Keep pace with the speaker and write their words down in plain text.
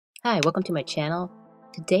Hi, welcome to my channel.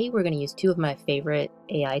 Today we're going to use two of my favorite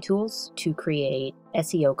AI tools to create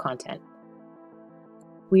SEO content.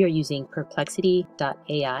 We are using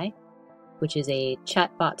Perplexity.ai, which is a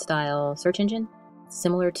chatbot-style search engine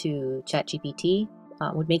similar to ChatGPT.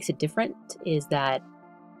 What makes it different is that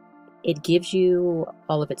it gives you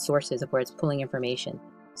all of its sources of where it's pulling information.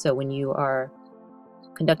 So when you are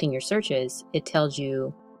conducting your searches, it tells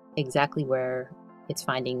you exactly where it's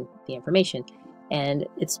finding the information. And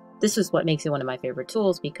this is what makes it one of my favorite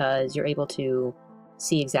tools, because you're able to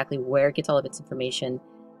see exactly where it gets all of its information.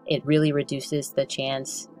 It really reduces the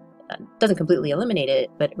chance, doesn't completely eliminate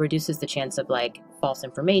it, but it reduces the chance of like false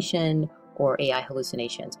information or AI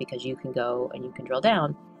hallucinations, because you can go and you can drill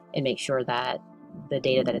down and make sure that the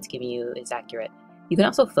data that it's giving you is accurate. You can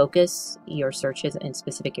also focus your searches in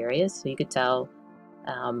specific areas. So you could tell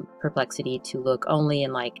Perplexity to look only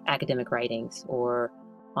in like academic writings, or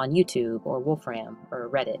on YouTube, or Wolfram, or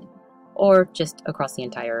Reddit, or just across the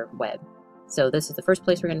entire web. So this is the first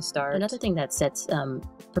place we're going to start. Another thing that sets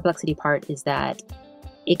Perplexity apart is that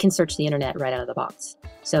it can search the internet right out of the box.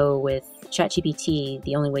 So with ChatGPT,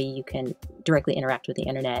 the only way you can directly interact with the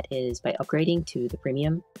internet is by upgrading to the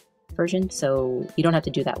premium version. So you don't have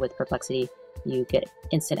to do that with Perplexity. You get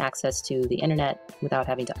instant access to the internet without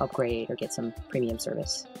having to upgrade or get some premium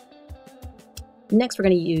service. Next, we're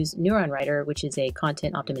going to use NeuronWriter, which is a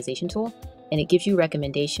content optimization tool, and it gives you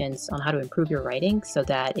recommendations on how to improve your writing so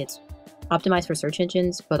that it's optimized for search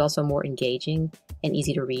engines, but also more engaging and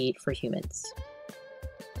easy to read for humans.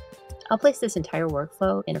 I'll place this entire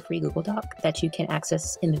workflow in a free Google Doc that you can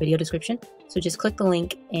access in the video description. So just click the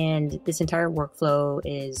link, and this entire workflow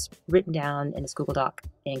is written down in this Google Doc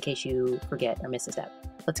in case you forget or miss a step.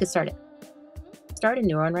 Let's get started. Start in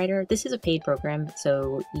NeuronWriter. This is a paid program,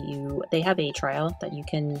 so they have a trial that you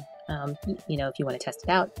can, if you want to test it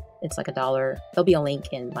out, it's like $1. There'll be a link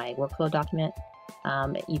in my workflow document.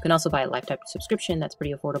 You can also buy a lifetime subscription that's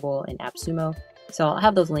pretty affordable in AppSumo. So I'll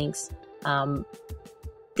have those links.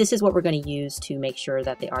 This is what we're going to use to make sure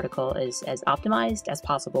that the article is as optimized as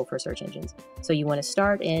possible for search engines. So you want to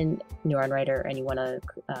start in NeuronWriter, and you want to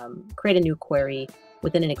create a new query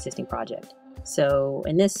within an existing project. So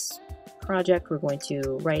in this project, we're going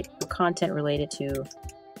to write content related to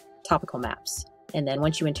topical maps. And then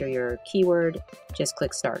once you enter your keyword, just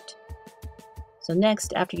click Start. So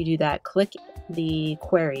next, after you do that, click the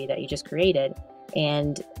query that you just created.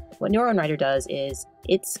 And what NeuronWriter does is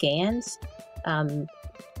it scans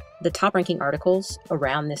the top ranking articles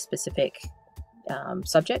around this specific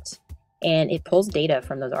subject, and it pulls data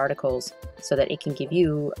from those articles so that it can give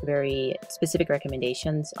you very specific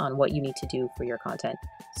recommendations on what you need to do for your content.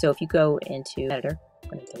 So if you go into editor, I'm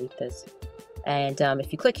going to delete this, and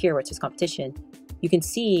if you click here where it says competition, you can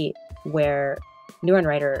see where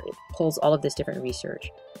NeuronWriter pulls all of this different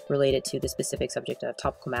research related to the specific subject of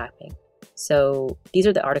topical mapping. So these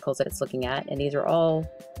are the articles that it's looking at, and these are all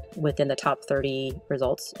within the top 30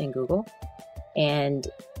 results in Google. And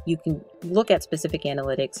you can look at specific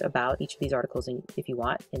analytics about each of these articles if you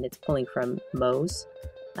want, and it's pulling from Moz,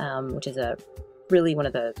 which is really one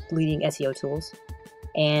of the leading SEO tools.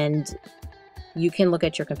 And you can look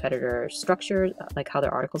at your competitor structure, like how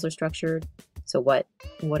their articles are structured. So what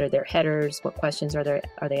are their headers? What questions are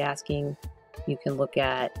they asking? You can look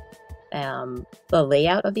at the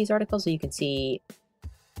layout of these articles, so you can see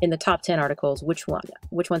in the top 10 articles which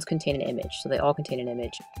ones contain an image. So they all contain an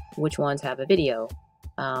image. Which ones have a video?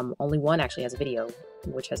 Only one actually has a video,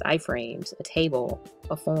 which has iframes, a table,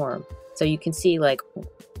 a form. So you can see like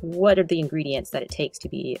what are the ingredients that it takes to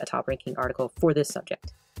be a top ranking article for this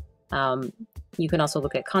subject. You can also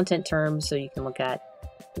look at content terms, so you can look at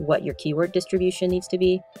what your keyword distribution needs to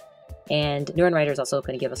be. And NeuronWriter is also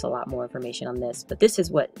going to give us a lot more information on this, but this is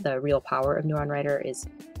what the real power of NeuronWriter is.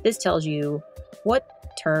 This tells you what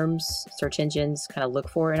terms search engines kind of look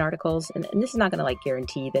for in articles, and this is not going to like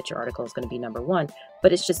guarantee that your article is going to be #1,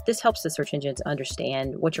 but it's just, this helps the search engines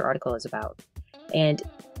understand what your article is about. And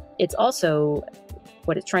it's also,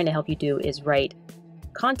 what it's trying to help you do is write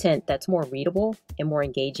content that's more readable and more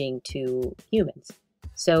engaging to humans.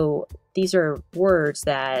 So these are words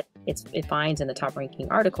that it finds in the top ranking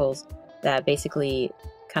articles that basically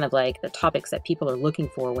kind of like the topics that people are looking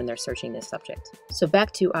for when they're searching this subject. So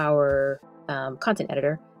back to our content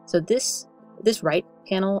editor. So this right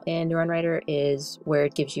panel in NeuronWriter is where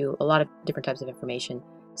it gives you a lot of different types of information.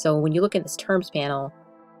 So when you look at this terms panel,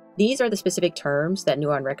 these are the specific terms that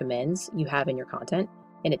Neuron recommends you have in your content,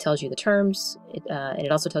 and it tells you the terms, and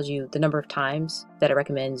it also tells you the number of times that it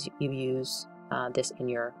recommends you use this in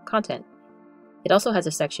your content. It also has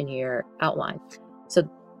a section here, outline. So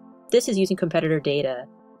this is using competitor data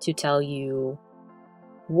to tell you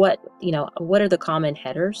what are the common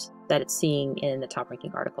headers that it's seeing in the top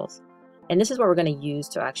ranking articles. And this is what we're going to use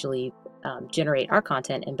to actually generate our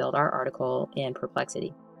content and build our article in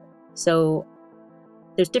Perplexity. So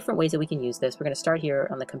there's different ways that we can use this. We're going to start here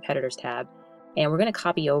on the competitors tab, and we're going to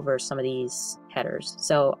copy over some of these headers.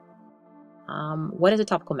 So what is a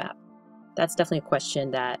topical map? That's definitely a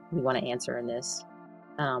question that we want to answer in this.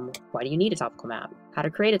 Why do you need a topical map? How to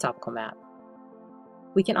create a topical map?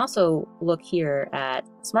 We can also look here at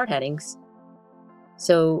smart headings.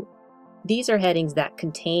 So these are headings that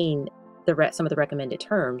contain some of the recommended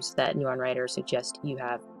terms that NeuronWriter suggests you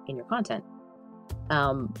have in your content.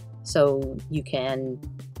 So you can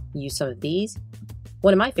use some of these.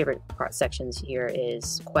 One of my favorite sections here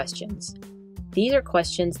is questions. These are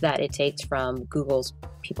questions that it takes from Google's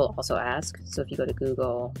People Also Ask. So if you go to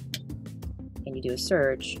Google and you do a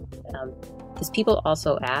search, this People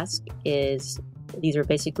Also Ask these are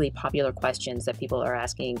basically popular questions that people are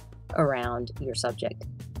asking around your subject.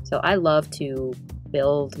 So I love to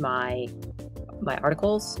build my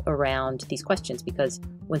articles around these questions, because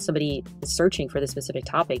when somebody is searching for this specific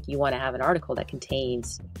topic, you want to have an article that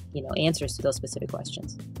contains, answers to those specific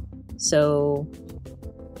questions. So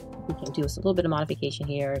we can do a little bit of modification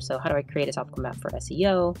here. So how do I create a topical map for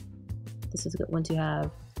SEO? This is a good one to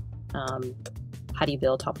have. How do you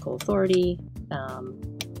build topical authority?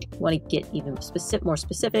 Want to get even more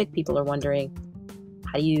specific. People are wondering,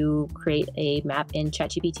 how do you create a map in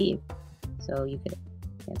ChatGPT? So you could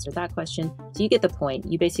answer that question. So you get the point.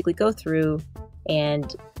 You basically go through,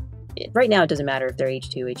 and right now it doesn't matter if they're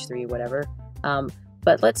H2, H3, whatever.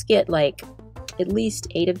 But let's get like at least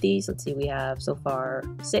 8 of these. Let's see, we have so far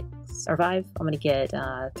 6 or 5. I'm going to get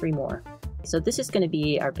 3 more. So this is going to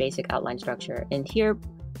be our basic outline structure. And here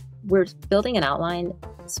we're building an outline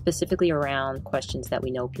specifically around questions that we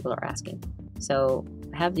know people are asking. So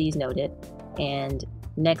I have these noted, and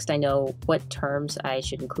next I know what terms I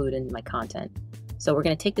should include in my content. So we're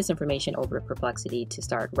going to take this information over to Perplexity to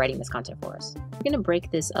start writing this content for us. We're going to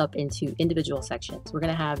break this up into individual sections. We're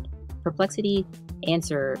going to have Perplexity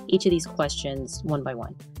answer each of these questions one by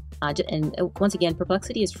one. And once again,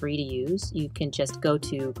 Perplexity is free to use. You can just go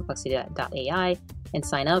to perplexity.ai and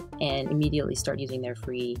sign up and immediately start using their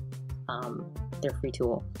free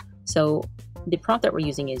tool. So the prompt that we're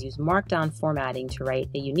using is use markdown formatting to write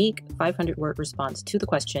a unique 500-word response to the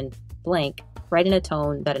question blank, write in a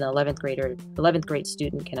tone that an 11th grade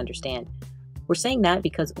student can understand. We're saying that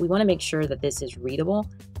because we want to make sure that this is readable,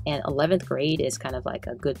 and 11th grade is kind of like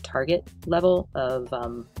a good target level of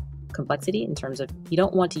complexity in terms of, you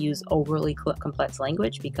don't want to use overly complex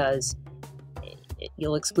language, because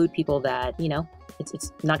you'll exclude people that,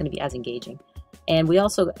 it's not going to be as engaging. And we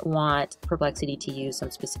also want Perplexity to use some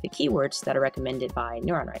specific keywords that are recommended by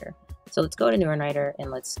NeuronWriter. So let's go to NeuronWriter and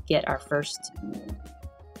let's get our first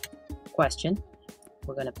question.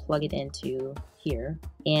 We're going to plug it into here,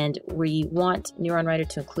 and we want NeuronWriter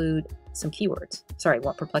to include some keywords. Sorry, we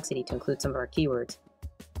want Perplexity to include some of our keywords.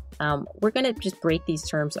 We're going to just break these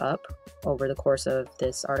terms up over the course of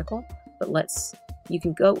this article, but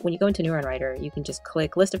when you go into NeuronWriter, you can just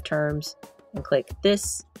click list of terms and click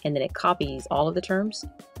this, and then it copies all of the terms.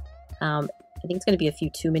 I think it's going to be a few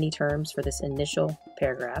too many terms for this initial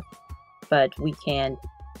paragraph, but we can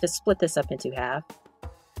just split this up into half.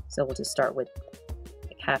 So we'll just start with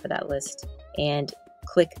like half of that list and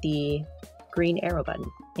click the green arrow button,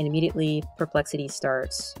 and immediately Perplexity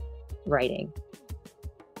starts writing.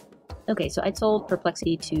 Okay, so I told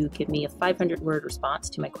Perplexity to give me a 500-word response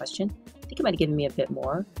to my question. I think it might have given me a bit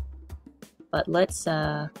more, but let's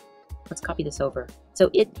copy this over. So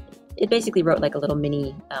it basically wrote like a little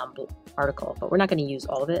mini article, but we're not going to use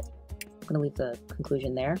all of it. I'm going to leave the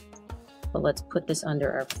conclusion there. But let's put this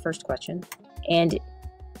under our first question. And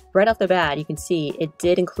right off the bat, you can see it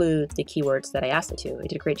did include the keywords that I asked it to. It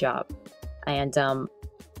did a great job. And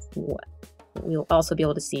we'll also be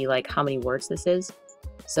able to see like how many words this is.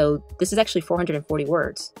 So this is actually 440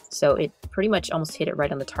 words. So it pretty much almost hit it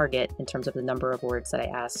right on the target in terms of the number of words that I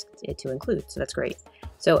asked it to include. So that's great.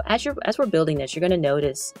 So as we're building this, you're going to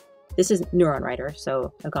notice this is NeuronWriter.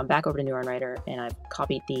 So I've gone back over to NeuronWriter and I've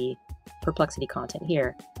copied the Perplexity content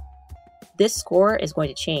here. This score is going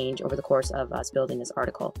to change over the course of us building this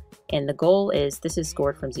article. And the goal is, this is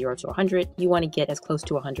scored from 0 to 100. You want to get as close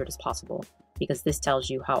to 100 as possible, because this tells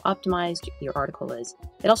you how optimized your article is.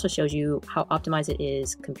 It also shows you how optimized it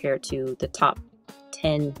is compared to the top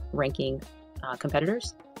 10 ranking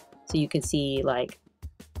competitors. So you can see, like,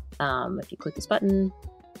 if you click this button,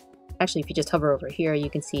 actually, if you just hover over here, you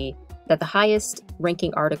can see that the highest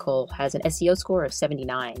ranking article has an SEO score of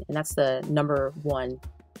 79, and that's the #1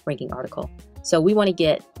 ranking article. So we want to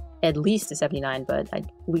get at least a 79, but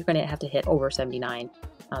we're going to have to hit over 79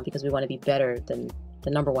 because we want to be better than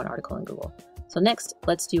the #1 article in Google. So next,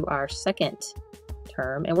 let's do our second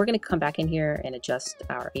term, and we're going to come back in here and adjust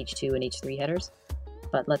our H2 and H3 headers.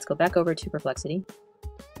 But let's go back over to Perplexity,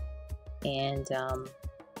 and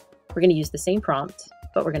we're going to use the same prompt,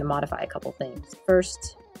 but we're going to modify a couple things.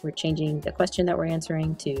 First, we're changing the question that we're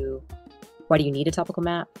answering to, why do you need a topical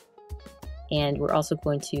map? And we're also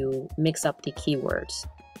going to mix up the keywords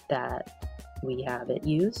that we have it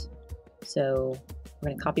use. So we're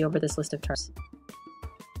going to copy over this list of terms.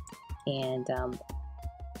 And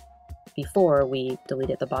before we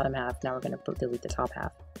deleted the bottom half, now we're going to delete the top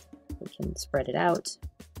half. We can spread it out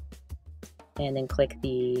and then click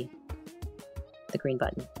the green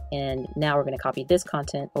button. And now we're going to copy this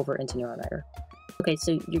content over into NeuronWriter. Okay,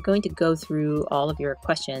 so you're going to go through all of your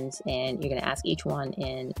questions and you're going to ask each one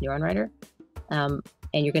in NeuronWriter. And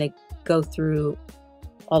you're going to go through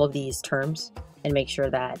all of these terms and make sure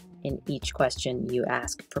that in each question you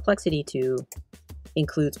ask Perplexity to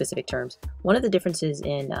include specific terms. One of the differences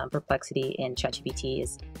in Perplexity and ChatGPT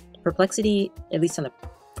is Perplexity, at least on the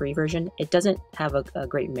free version, it doesn't have a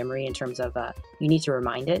great memory in terms of you need to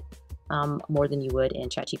remind it more than you would in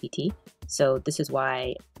ChatGPT. So this is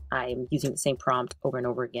why I'm using the same prompt over and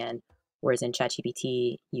over again, whereas in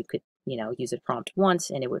ChatGPT you could use a prompt once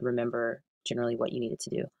and it would remember generally what you needed to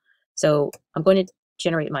do. So I'm going to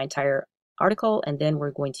generate my entire article, and then we're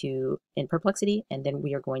going to in Perplexity, and then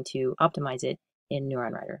we are going to optimize it in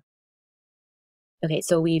NeuronWriter. Okay,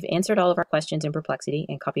 so we've answered all of our questions in Perplexity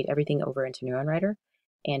and copied everything over into NeuronWriter,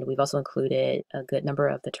 and we've also included a good number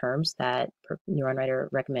of the terms that NeuronWriter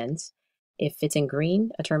recommends. If it's in green,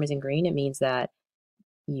 a term is in green, it means that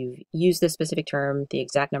you've used this specific term the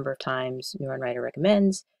exact number of times NeuronWriter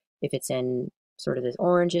recommends. If it's in sort of this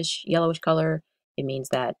orangish, yellowish color, it means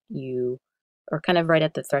that you are kind of right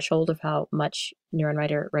at the threshold of how much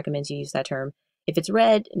NeuronWriter recommends you use that term. If it's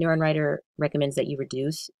red, NeuronWriter recommends that you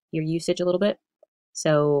reduce your usage a little bit.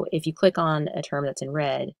 So if you click on a term that's in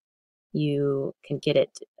red, you can get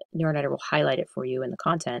it, NeuronWriter will highlight it for you in the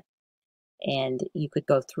content, and you could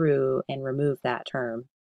go through and remove that term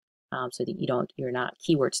so that you're not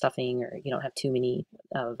keyword stuffing, or you don't have too many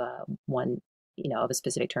of one, of a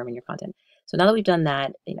specific term in your content. So now that we've done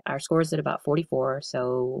that, our score is at about 44,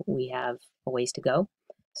 so we have a ways to go.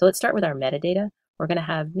 So let's start with our metadata. We're going to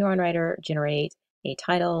have NeuronWriter generate a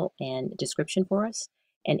title and description for us,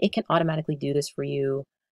 and it can automatically do this for you,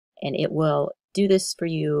 and it will do this for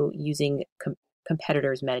you using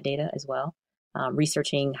competitors' metadata as well,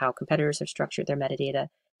 researching how competitors have structured their metadata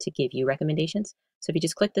to give you recommendations. So if you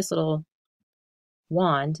just click this little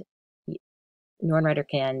wand, NeuronWriter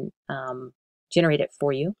can generate it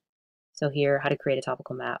for you. So here, how to create a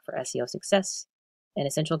topical map for SEO success, an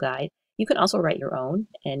essential guide. You can also write your own,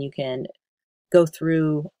 and you can go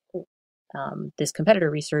through this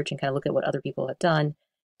competitor research and kind of look at what other people have done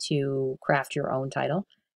to craft your own title.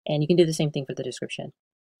 And you can do the same thing for the description.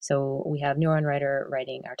 So we have NeuronWriter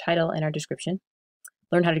writing our title and our description.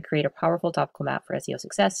 Learn how to create a powerful topical map for SEO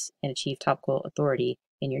success and achieve topical authority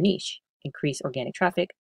in your niche. Increase organic traffic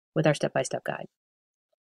with our step-by-step guide.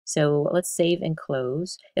 So let's save and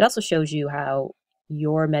close. It also shows you how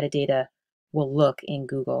your metadata will look in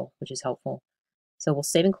Google, which is helpful. So we'll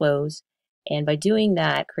save and close. And by doing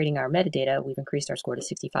that, creating our metadata, we've increased our score to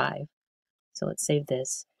 65. So let's save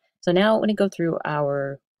this. So now I'm going to go through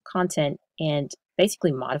our content and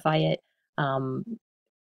basically modify it, kind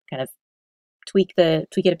of tweak it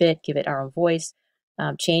a bit, give it our own voice,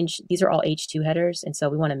 change. These are all H2 headers, and so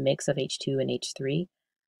we want a mix of H2 and H3.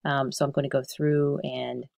 So I'm going to go through,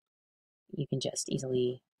 and you can just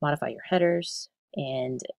easily modify your headers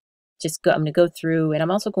and just go. I'm going to go through, and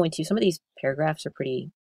I'm also going to, some of these paragraphs are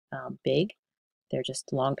pretty big. They're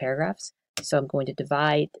just long paragraphs. So I'm going to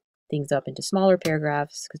divide things up into smaller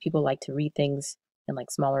paragraphs because people like to read things in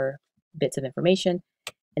like smaller bits of information.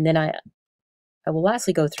 And then I will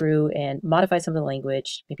lastly go through and modify some of the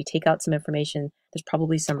language, maybe take out some information. There's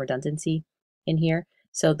probably some redundancy in here.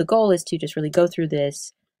 So the goal is to just really go through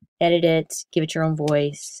this, edit it, give it your own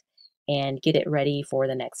voice, and get it ready for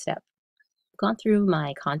the next step. I've gone through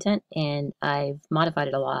my content and I've modified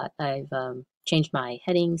it a lot. I've changed my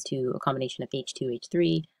headings to a combination of H2,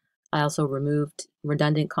 H3. I also removed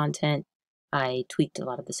redundant content. I tweaked a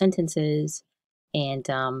lot of the sentences and,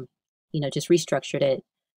 just restructured it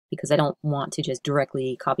because I don't want to just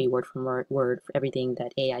directly copy word for word for everything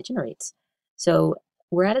that AI generates. So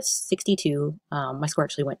we're at a 62. My score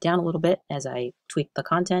actually went down a little bit as I tweaked the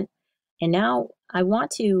content. And now I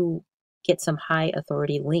want to get some high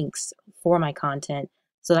authority links for my content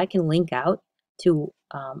so that I can link out to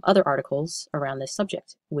other articles around this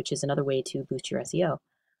subject, which is another way to boost your SEO.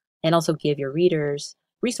 And also give your readers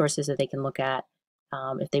resources that they can look at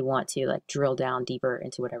if they want to like drill down deeper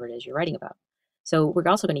into whatever it is you're writing about. So we're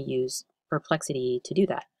also going to use Perplexity to do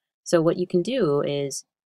that. So what you can do is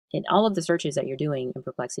in all of the searches that you're doing in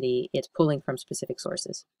Perplexity, it's pulling from specific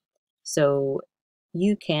sources. So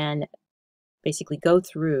you can basically go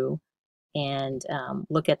through and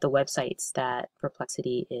look at the websites that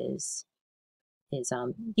Perplexity is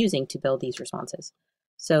using to build these responses.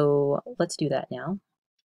 So let's do that now.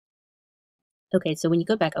 Okay, so when you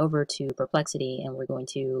go back over to Perplexity and we're going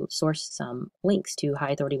to source some links to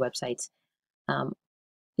high authority websites,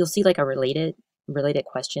 you'll see like a related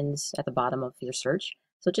questions at the bottom of your search.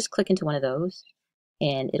 So just click into one of those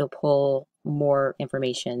and it'll pull more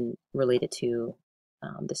information related to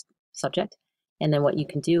this subject. And then what you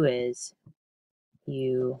can do is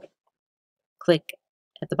you click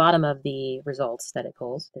at the bottom of the results that it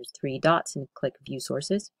pulls. There's 3 dots and click View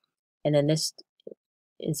Sources. And then this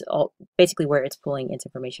is all basically where it's pulling its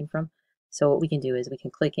information from. So what we can do is we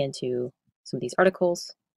can click into some of these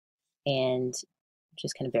articles and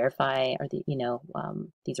just kind of verify are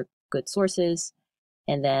these are good sources.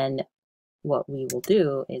 And then what we will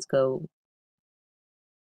do is go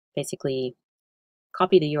basically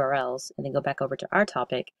copy the URLs and then go back over to our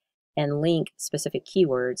topic and link specific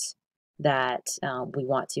keywords that we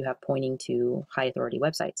want to have pointing to high authority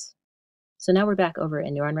websites. So now we're back over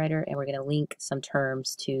in NeuronWriter and we're going to link some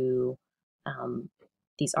terms to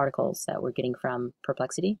these articles that we're getting from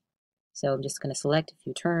Perplexity. So I'm just going to select a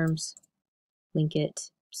few terms, link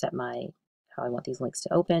it, set how I want these links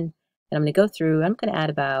to open. And I'm going to go through, I'm going to add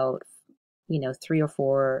about 3 or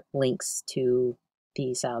 4 links to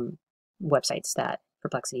these websites that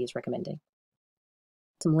Perplexity is recommending.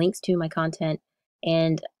 Some links to my content,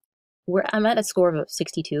 and I'm at a score of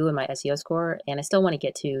 62 in my SEO score, and I still want to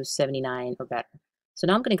get to 79 or better. So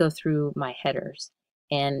now I'm going to go through my headers,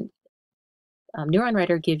 and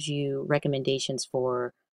NeuronWriter gives you recommendations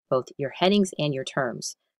for both your headings and your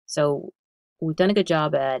terms. So we've done a good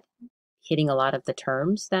job at hitting a lot of the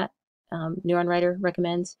terms that NeuronWriter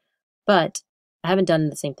recommends, but I haven't done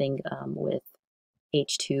the same thing with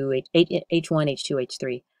H1, H2,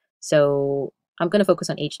 H3. So I'm going to focus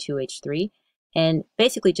on H2, H3, and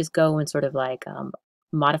basically just go and sort of like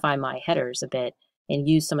modify my headers a bit and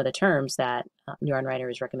use some of the terms that NeuronWriter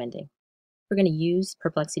is recommending. We're going to use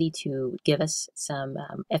Perplexity to give us some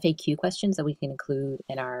FAQ questions that we can include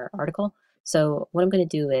in our article. So what I'm going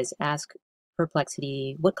to do is ask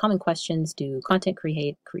Perplexity, what common questions do content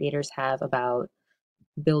creators have about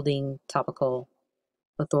building topical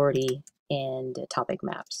authority and topic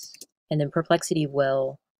maps? And then Perplexity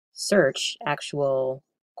will search actual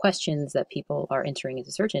questions that people are entering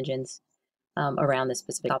into search engines around this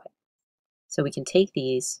specific topic. So we can take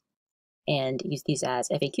these and use these as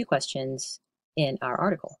FAQ questions in our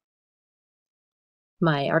article.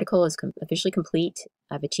 My article is officially complete.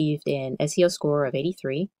 I've achieved an SEO score of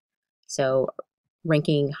 83, so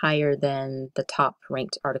ranking higher than the top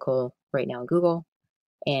ranked article right now in Google.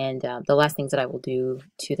 And the last things that I will do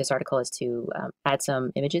to this article is to add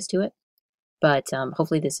some images to it. But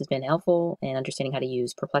hopefully this has been helpful in understanding how to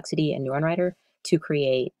use Perplexity and NeuronWriter to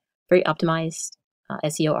create very optimized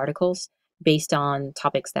SEO articles based on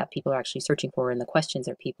topics that people are actually searching for and the questions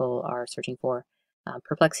that people are searching for.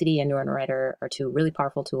 Perplexity and NeuronWriter are 2 really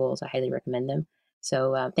powerful tools. I highly recommend them.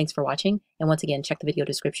 So thanks for watching. And once again, check the video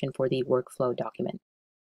description for the workflow document.